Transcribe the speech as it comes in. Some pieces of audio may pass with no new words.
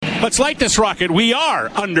Let's light this rocket. We are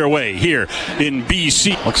underway here in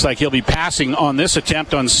BC. Looks like he'll be passing on this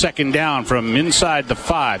attempt on second down from inside the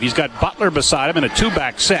 5. He's got Butler beside him in a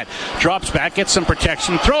 2-back set. Drops back, gets some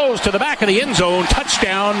protection, throws to the back of the end zone.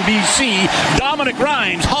 Touchdown BC. Dominic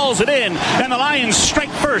Rhymes hauls it in, and the Lions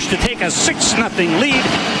strike first to take a 6-0 lead.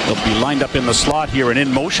 They'll be lined up in the slot here and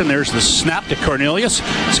in motion. There's the snap to Cornelius.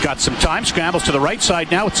 He's got some time, scrambles to the right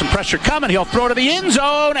side now with some pressure coming. He'll throw to the end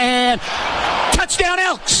zone, and touchdown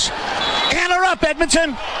Elks. Handler up,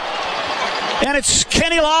 Edmonton. And it's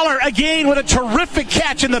Kenny Lawler again with a terrific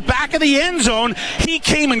catch in the back of the end zone. He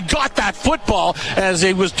came and got that football as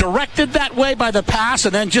it was directed that way by the pass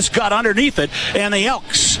and then just got underneath it. And the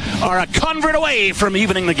Elks are a convert away from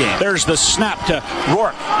evening the game. There's the snap to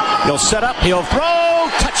Rourke. He'll set up, he'll throw.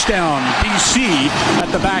 Touchdown BC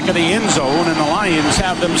at the back of the end zone. And the Lions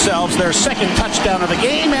have themselves their second touchdown of the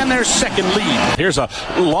game and their second lead. Here's a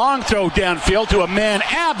long throw downfield to a man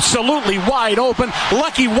absolutely wide open.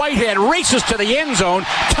 Lucky Whitehead races to the end zone.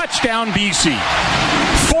 Touchdown BC.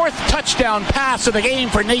 Fourth touchdown pass of the game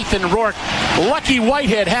for Nathan Rourke. Lucky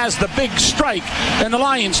Whitehead has the big strike, and the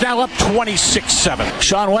Lions now up 26-7.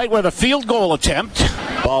 Sean White with a field goal attempt.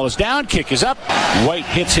 Ball is down, kick is up. White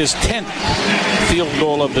hits his 10th field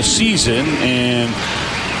goal of the season, and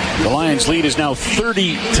the Lions lead is now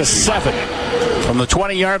 30-7. From the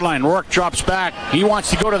 20-yard line, Rourke drops back. He wants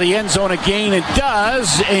to go to the end zone again. It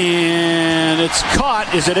does, and it's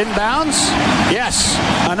caught. Is it inbounds? Yes,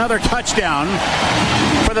 another touchdown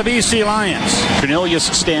for the BC Lions. Cornelius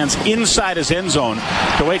stands inside his end zone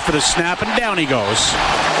to wait for the snap, and down he goes.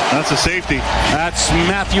 That's a safety. That's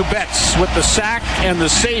Matthew Betts with the sack and the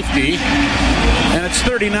safety, and it's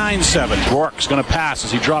 39-7. Rourke's going to pass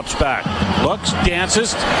as he drops back. Looks,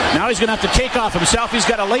 dances. Now he's going to have to take off himself. He's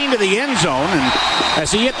got a lane to the end zone, and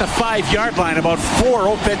as he hit the 5-yard line, about 4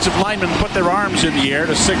 offensive linemen put their arms in the air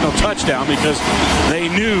to signal touchdown because they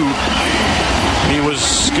knew he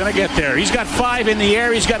was going to get there. He's got 5 in the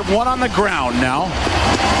air. He's got 1 on the ground now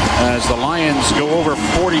as the Lions go over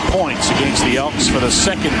 40 points against the Elks for the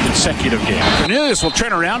second consecutive game. Cornelius will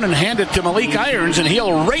turn around and hand it to Malik Irons, and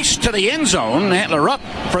he'll race to the end zone. Antler up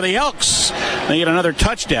for the Elks. They get another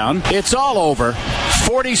touchdown. It's all over.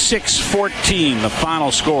 46-14, the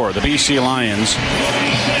final score. The BC Lions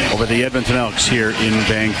over the Edmonton Elks here in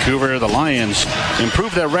Vancouver. The Lions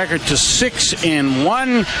improved their record to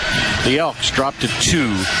 6-1. The Elks dropped to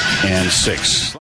 2-6.